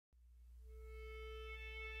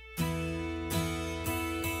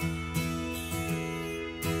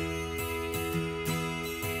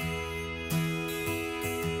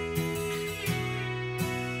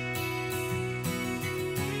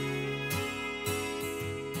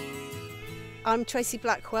I'm Tracey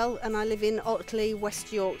Blackwell and I live in Otley,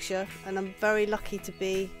 West Yorkshire, and I'm very lucky to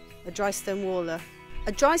be a dry stone waller.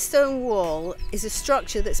 A dry stone wall is a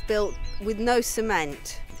structure that's built with no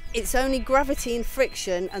cement. It's only gravity and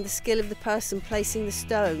friction and the skill of the person placing the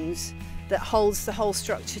stones that holds the whole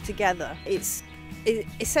structure together. It's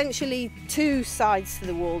essentially two sides to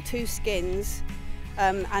the wall, two skins,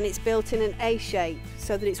 and it's built in an A shape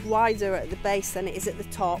so that it's wider at the base than it is at the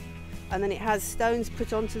top. And then it has stones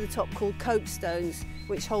put onto the top called cope stones,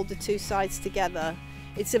 which hold the two sides together.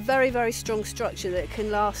 It's a very, very strong structure that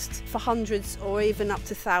can last for hundreds or even up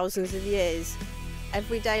to thousands of years.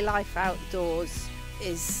 Everyday life outdoors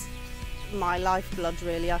is my lifeblood,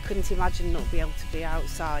 really. I couldn't imagine not being able to be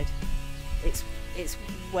outside. It's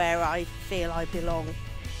where I feel I belong.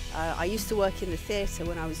 I used to work in the theatre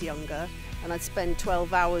when I was younger, and I'd spend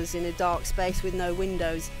 12 hours in a dark space with no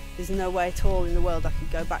windows. There's no way at all in the world I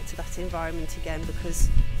could go back to that environment again, because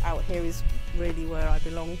out here is really where I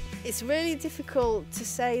belong. It's really difficult to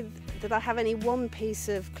say that I have any one piece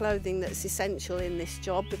of clothing that's essential in this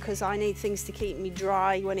job, because I need things to keep me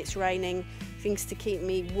dry when it's raining, things to keep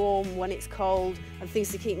me warm when it's cold, and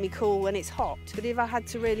things to keep me cool when it's hot. But if I had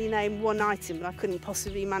to really name one item that I couldn't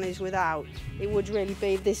possibly manage without, it would really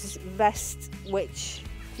be this vest, which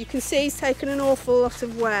you can see has taken an awful lot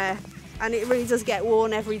of wear. And it really does get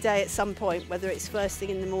worn every day at some point, whether it's first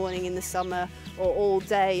thing in the morning in the summer or all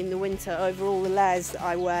day in the winter over all the layers that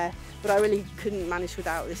I wear. But I really couldn't manage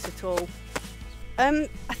without this at all. I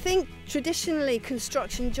think traditionally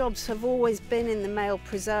construction jobs have always been in the male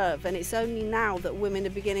preserve, and it's only now that women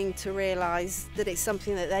are beginning to realise that it's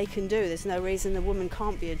something that they can do. There's no reason a woman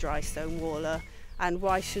can't be a dry stone waller, and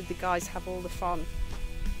why should the guys have all the fun?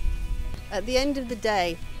 At the end of the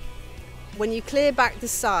day, when you clear back the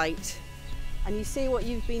site and you see what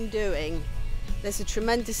you've been doing, there's a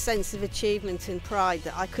tremendous sense of achievement and pride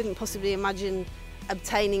that I couldn't possibly imagine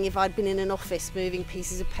obtaining if I'd been in an office moving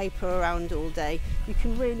pieces of paper around all day. You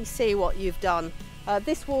can really see what you've done.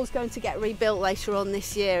 This wall's going to get rebuilt later on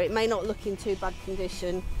this year. It may not look in too bad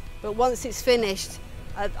condition, but once it's finished,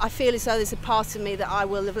 I feel as though there's a part of me that I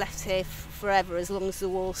will have left here forever, as long as the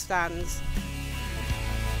wall stands.